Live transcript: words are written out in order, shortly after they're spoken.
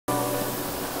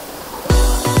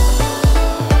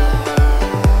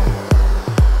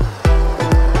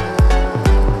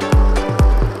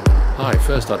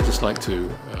I'd just like to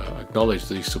acknowledge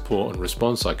the support and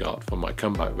response I got from my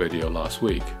comeback video last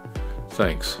week.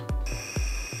 Thanks.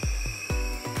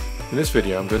 In this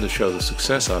video I'm going to show the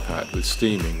success I've had with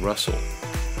steaming Russell.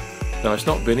 Now, it's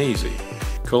not been easy.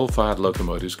 Coal-fired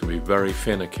locomotives can be very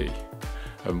finicky,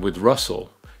 and with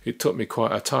Russell it took me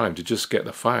quite a time to just get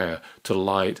the fire to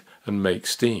light and make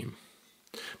steam.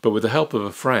 But with the help of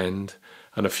a friend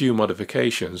and a few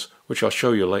modifications, which I'll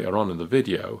show you later on in the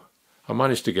video, I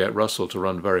managed to get Russell to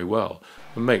run very well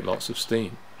and make lots of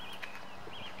steam.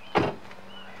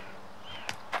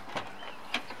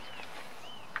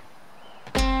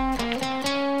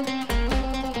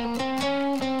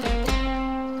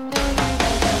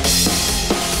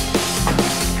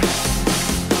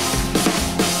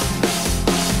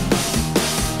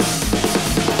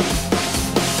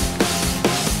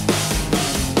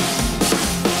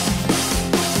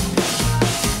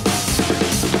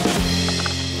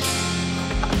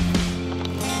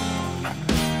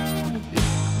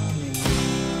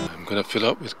 I'm going to fill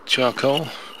up with charcoal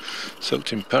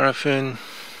soaked in paraffin.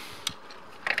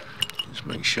 Just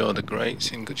make sure the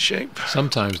grate's in good shape.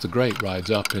 Sometimes the grate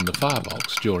rides up in the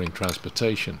firebox during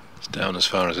transportation. It's down as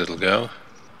far as it'll go,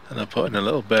 and I put in a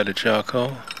little bed of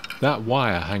charcoal. That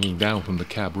wire hanging down from the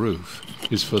cab roof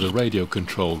is for the radio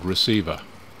controlled receiver.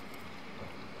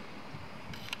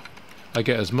 I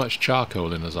get as much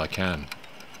charcoal in as I can.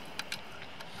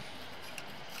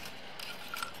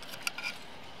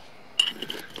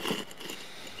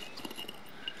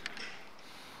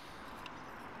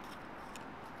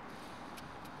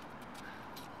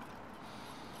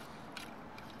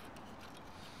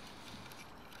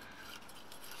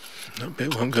 That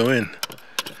bit won't go in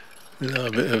without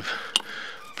a bit of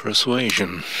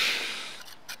persuasion.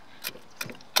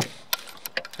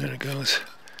 There it goes.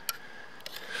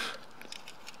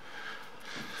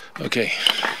 Okay,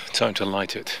 time to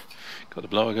light it. Got the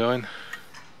blower going.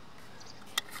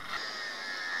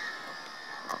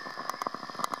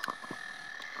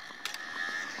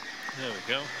 There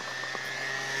we go.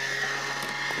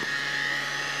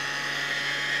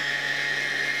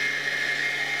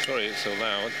 Sorry it's so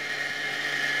loud.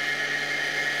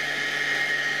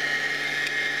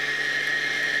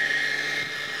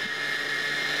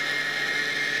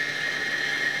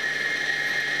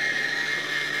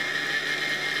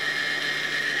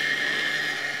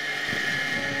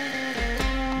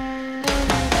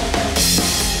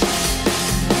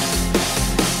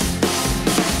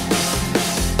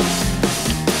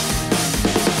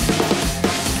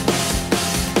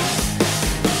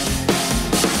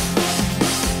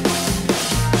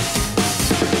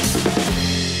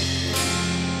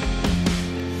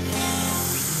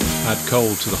 Add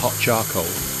coal to the hot charcoal.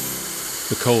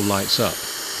 The coal lights up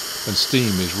and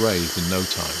steam is raised in no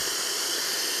time.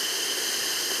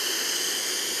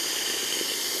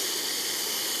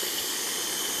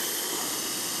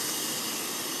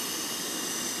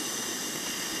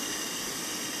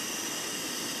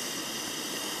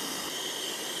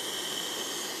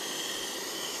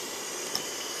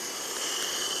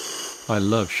 I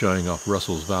love showing off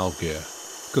Russell's valve gear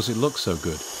because it looks so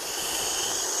good.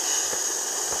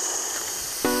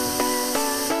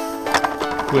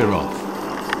 We're off.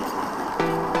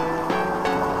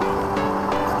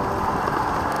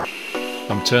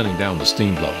 I'm turning down the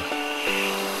steam blower.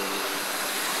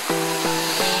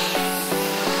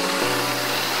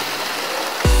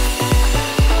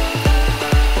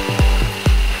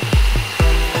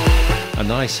 A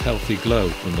nice healthy glow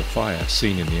from the fire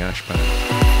seen in the ash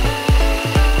pan.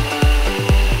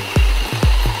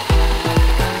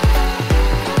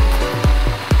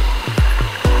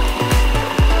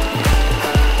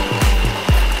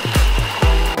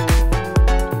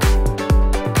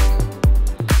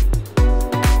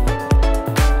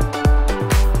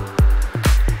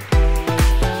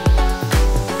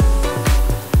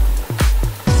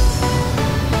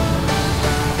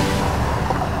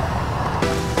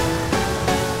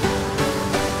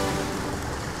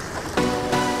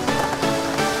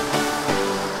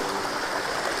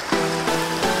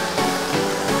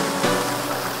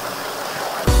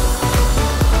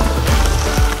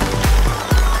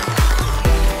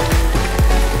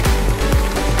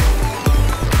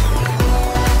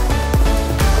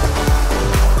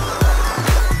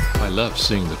 I love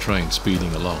seeing the train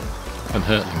speeding along and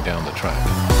hurtling down the track.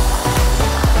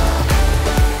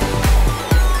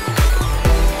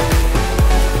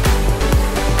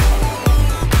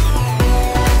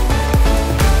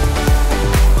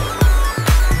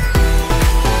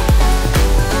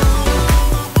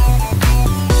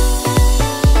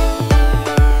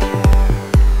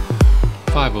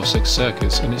 Five or six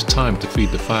circuits and it's time to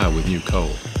feed the fire with new coal.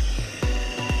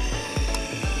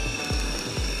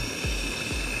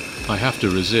 I have to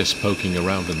resist poking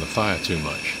around in the fire too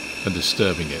much and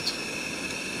disturbing it.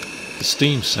 The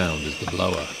steam sound is the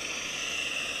blower.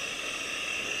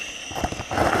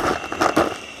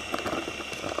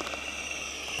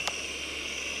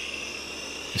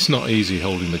 It's not easy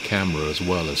holding the camera as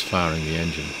well as firing the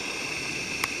engine.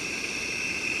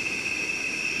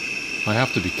 I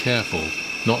have to be careful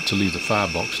not to leave the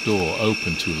firebox door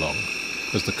open too long,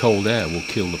 as the cold air will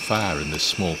kill the fire in this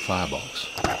small firebox.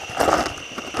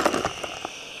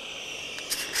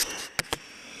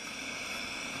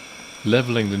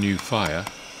 Levelling the new fire,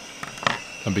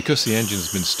 and because the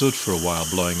engine's been stood for a while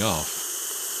blowing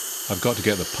off, I've got to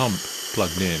get the pump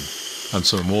plugged in and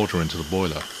some water into the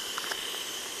boiler.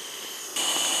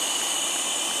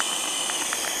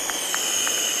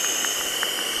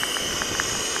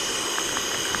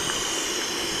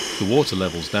 The water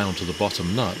level's down to the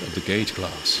bottom nut of the gauge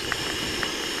glass.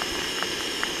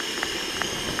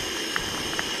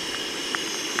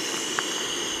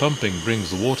 Pumping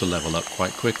brings the water level up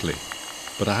quite quickly,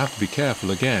 but I have to be careful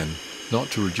again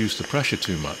not to reduce the pressure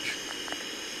too much.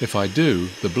 If I do,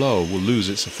 the blower will lose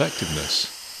its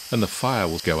effectiveness and the fire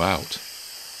will go out.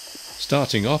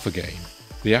 Starting off again,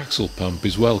 the axle pump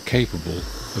is well capable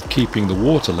of keeping the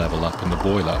water level up in the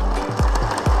boiler.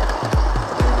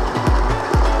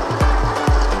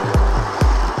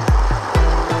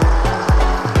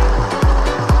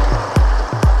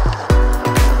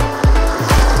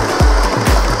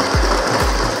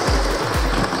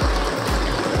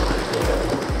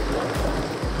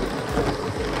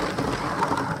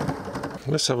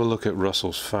 Let's have a look at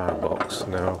Russell's firebox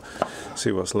now,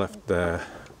 see what's left there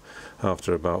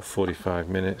after about 45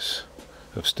 minutes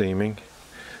of steaming.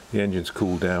 The engine's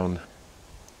cooled down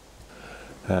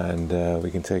and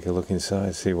we can take a look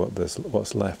inside, see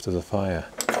what's left of the fire.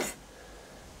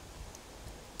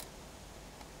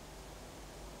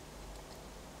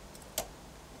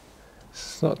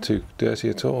 It's not too dirty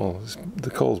at all.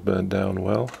 The coal's burnt down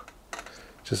well,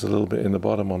 just a little bit in the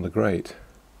bottom on the grate.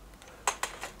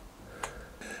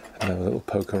 And have a little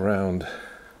poke around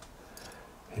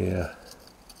here.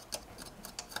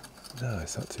 No,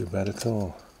 it's not too bad at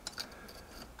all.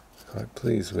 Quite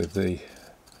pleased with the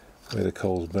way the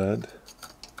coal's burnt.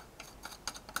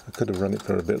 I could have run it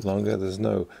for a bit longer. There's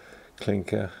no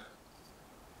clinker.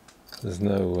 There's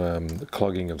no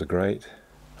clogging of the grate.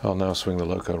 I'll now swing the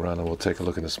loco around and we'll take a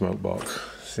look in the smoke box.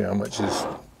 See how much is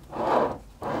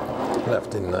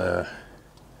left in there.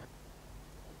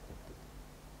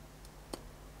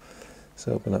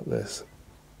 Let's open up this.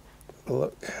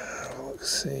 Look,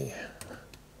 see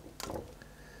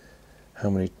how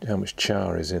much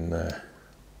char is in there.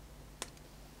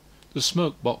 The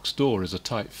smoke box door is a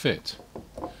tight fit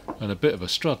and a bit of a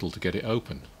struggle to get it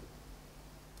open.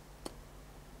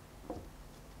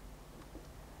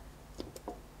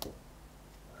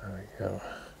 There we go.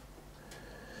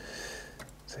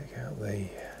 Take out the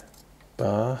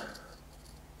bar.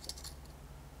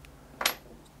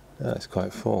 It's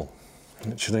quite full.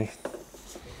 Actually,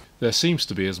 there seems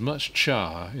to be as much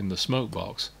char in the smoke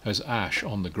box as ash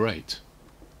on the grate.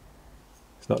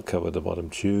 It's not covered the bottom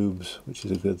tubes, which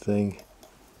is a good thing.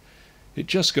 It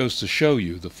just goes to show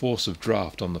you the force of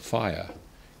draft on the fire,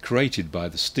 created by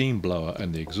the steam blower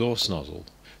and the exhaust nozzle,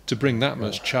 to bring that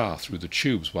much char through the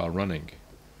tubes while running.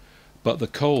 But the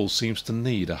coal seems to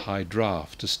need a high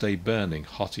draft to stay burning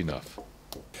hot enough.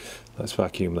 Let's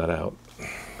vacuum that out,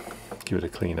 give it a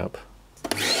clean up.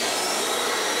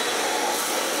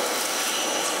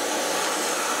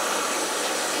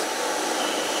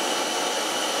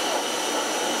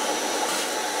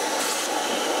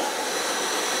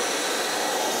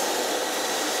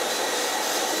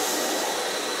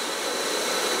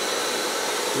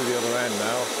 To the other end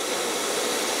now.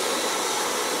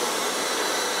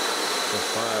 The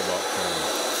firebox end.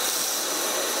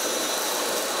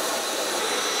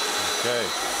 Okay.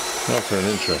 Now for an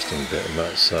interesting bit, and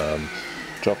that's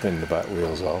dropping the back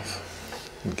wheels off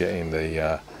and getting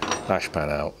the ash pan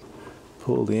out.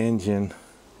 Pull the engine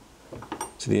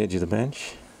to the edge of the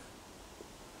bench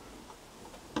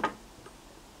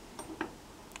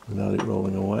without it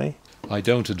rolling away. I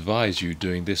don't advise you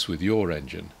doing this with your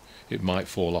engine. It might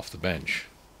fall off the bench.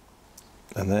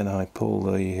 And then I pull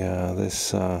the you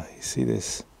see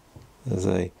this? There's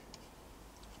a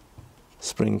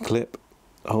spring clip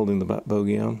holding the back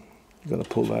bogie on. You've got to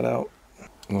pull that out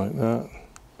like that.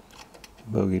 The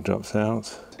bogie drops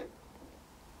out.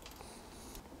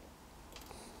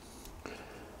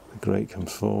 The grate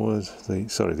comes forward.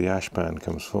 The ash pan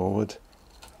comes forward,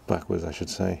 backwards I should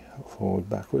say, forward,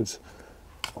 backwards.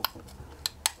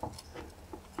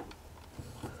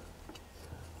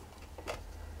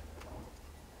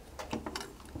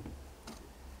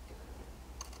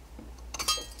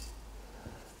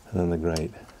 and then the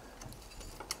grate.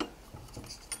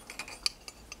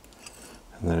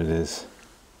 And there it is,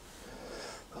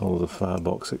 the whole of the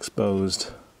firebox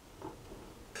exposed.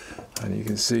 And you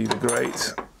can see the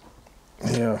grate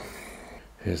here.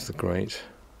 Here's the grate.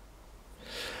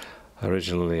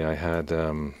 Originally I had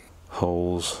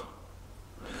holes,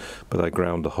 but I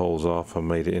ground the holes off and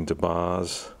made it into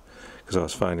bars because I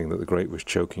was finding that the grate was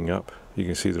choking up. You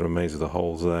can see the remains of the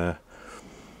holes there,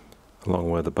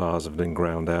 along where the bars have been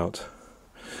ground out.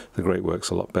 The grate works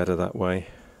a lot better that way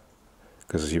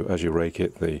because as you rake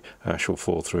it, the ash will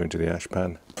fall through into the ash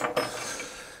pan.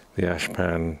 The ash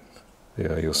pan,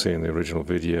 you'll see in the original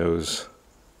videos,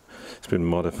 it's been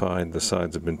modified. The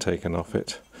sides have been taken off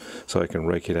it, so I can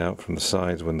rake it out from the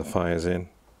sides when the fire's in.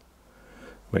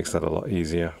 Makes that a lot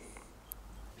easier.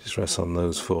 Just rest on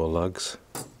those 4 lugs,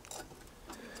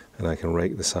 and I can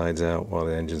rake the sides out while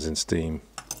the engine's in steam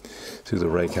through the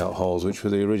rake out holes, which were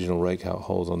the original rake out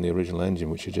holes on the original engine,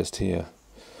 which are just here.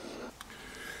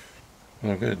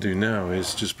 What I'm going to do now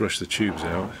is just brush the tubes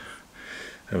out,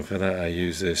 and for that I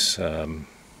use this,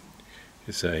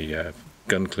 it's a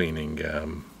gun cleaning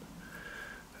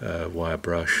wire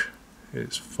brush.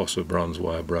 It's phosphor bronze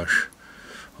wire brush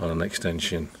on an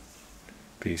extension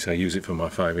piece. I use it for my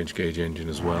 5-inch gauge engine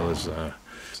as well as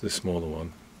the smaller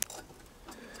one.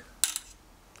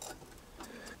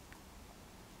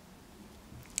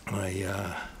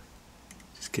 I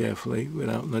just carefully,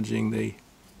 without nudging the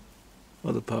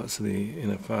other parts of the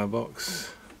inner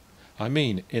firebox. I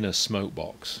mean inner smoke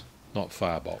box, not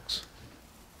firebox.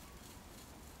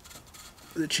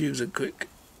 The tube's a quick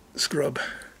scrub.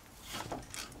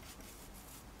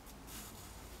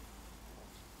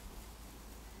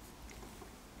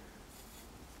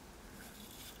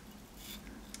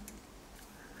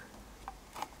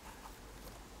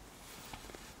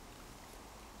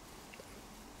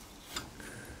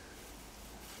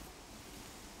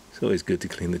 It's always good to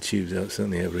clean the tubes out,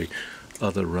 certainly every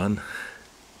other run,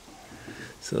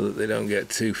 so that they don't get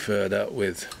too furred up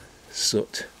with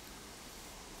soot.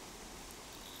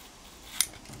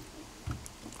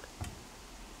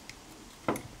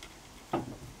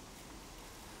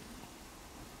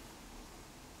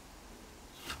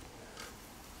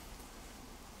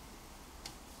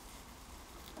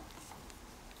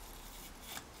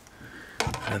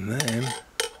 And then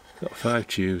got 5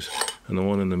 tubes, and the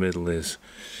one in the middle is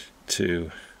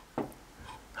too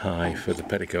high for the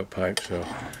petticoat pipe, so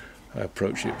I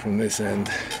approach it from this end,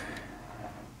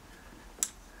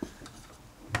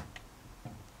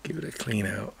 give it a clean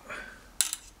out.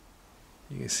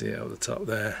 You can see out the top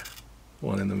there,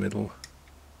 one in the middle.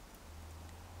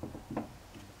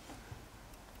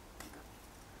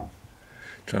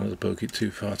 Try not to poke it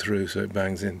too far through so it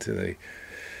bangs into the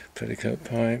petticoat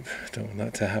pipe. Don't want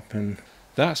that to happen.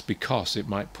 That's because it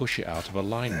might push it out of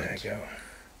alignment. There you go.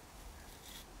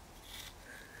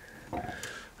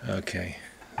 Okay,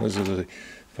 those are the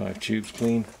 5 tubes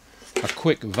clean. A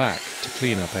quick vac to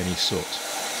clean up any soot.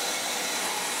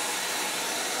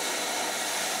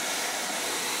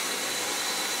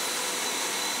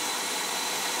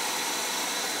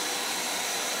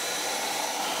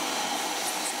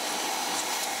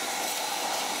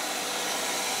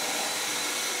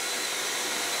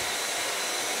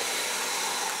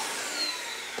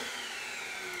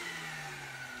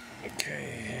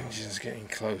 Okay, the engine's getting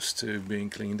close to being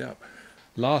cleaned up.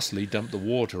 Lastly, dump the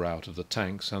water out of the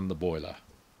tanks and the boiler.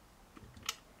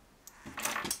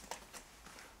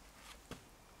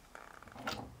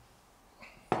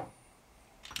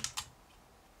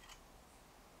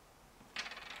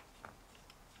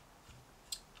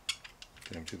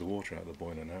 Empty the water out of the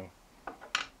boiler now.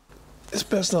 It's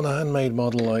best on a handmade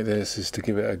model like this is to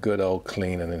give it a good old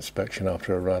clean and inspection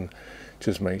after a run.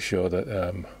 Just make sure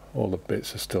that all the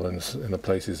bits are still in the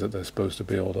places that they're supposed to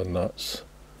be. All the nuts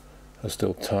are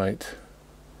still tight.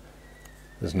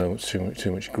 There's no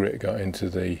too much grit got into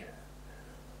the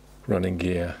running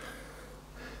gear.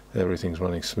 Everything's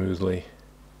running smoothly.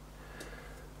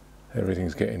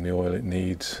 Everything's getting the oil it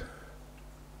needs.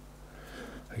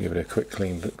 I give it a quick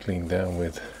clean down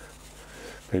with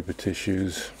paper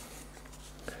tissues.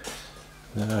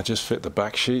 Now I just fit the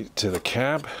back sheet to the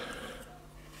cab,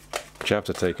 which I have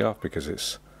to take off because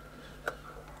it's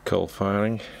coal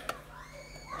firing.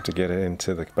 To get it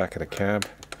into the back of the cab,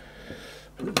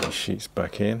 put these sheets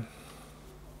back in.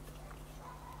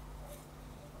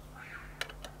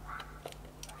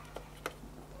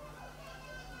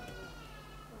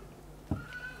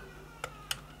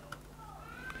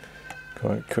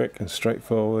 Quite quick and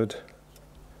straightforward.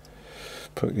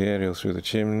 Put the aerial through the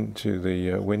chimney to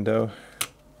the window,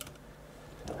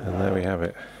 and there we have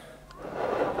it.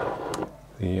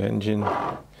 The engine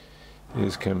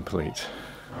is complete.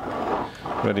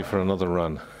 Ready for another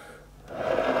run.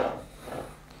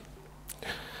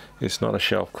 It's not a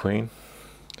shelf queen.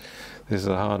 This is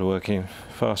a hard-working,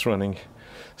 fast-running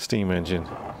steam engine,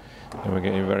 and we're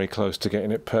getting very close to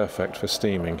getting it perfect for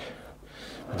steaming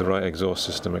with the right exhaust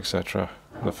system, etc.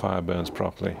 The fire burns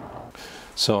properly.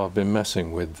 So I've been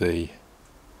messing with the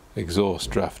exhaust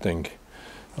drafting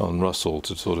on Russell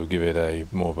to sort of give it a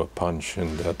more of a punch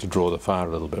and to draw the fire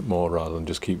a little bit more rather than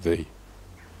just keep the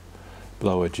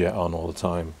blower jet on all the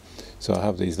time. So I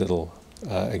have these little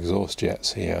exhaust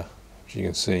jets here. As you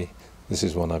can see, this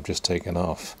is one I've just taken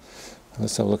off.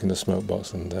 Let's have a look in the smoke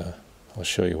box and I'll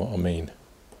show you what I mean.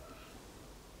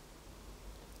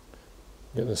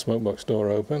 Get the smoke box door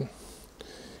open,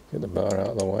 get the bar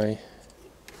out of the way,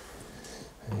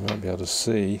 and you might be able to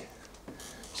see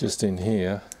just in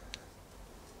here,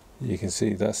 you can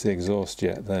see that's the exhaust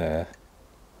jet there.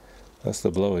 That's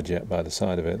the blower jet by the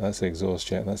side of it. That's the exhaust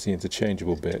jet, and that's the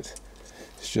interchangeable bit.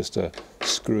 It's just a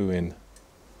screw in,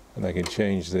 and I can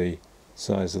change the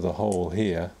size of the hole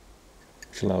here,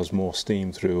 which allows more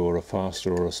steam through, or a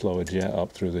faster or a slower jet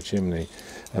up through the chimney,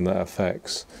 and that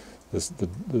affects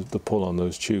the pull on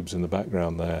those tubes in the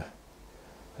background there,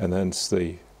 and hence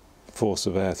the force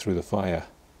of air through the fire.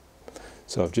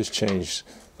 So I've just changed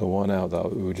the one out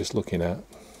that we were just looking at,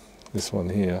 this one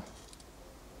here.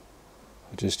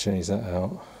 I've just changed that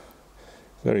out.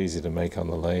 Very easy to make on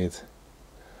the lathe.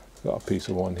 I've got a piece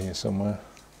of one here somewhere.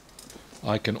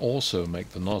 I can also make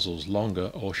the nozzles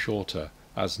longer or shorter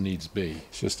as needs be.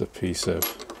 It's just a piece of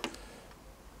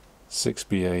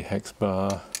 6BA hex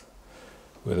bar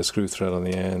with a screw thread on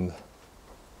the end,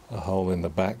 a hole in the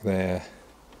back there,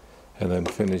 and then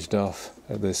finished off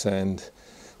at this end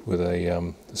with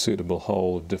a suitable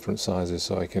hole of different sizes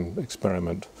so I can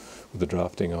experiment with the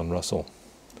drafting on Russell.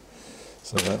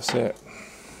 So that's it.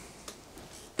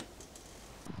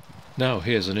 Now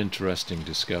here's an interesting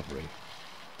discovery.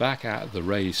 Back at the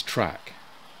raised track,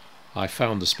 I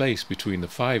found the space between the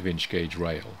 5-inch gauge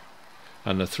rail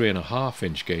and the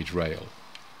 3.5-inch gauge rail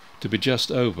to be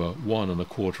just over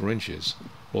 1¼ inches,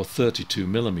 or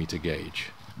 32mm gauge.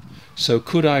 So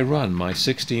could I run my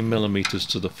 16mm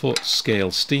to the foot scale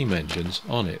steam engines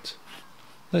on it?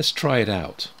 Let's try it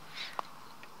out.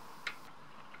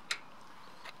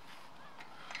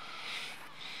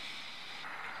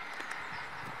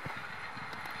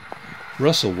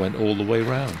 Russell went all the way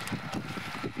round.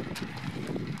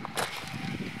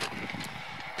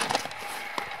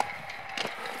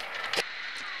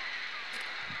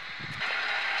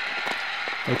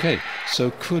 Okay,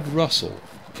 so could Russell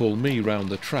pull me round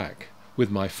the track with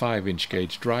my 5-inch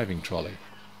gauge driving trolley?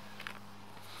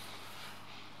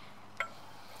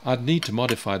 I'd need to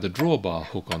modify the drawbar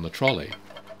hook on the trolley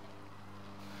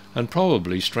and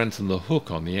probably strengthen the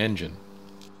hook on the engine.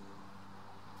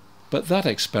 But that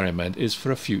experiment is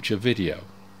for a future video.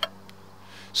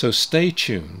 So stay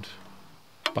tuned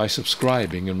by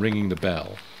subscribing and ringing the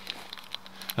bell,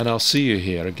 and I'll see you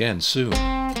here again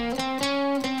soon.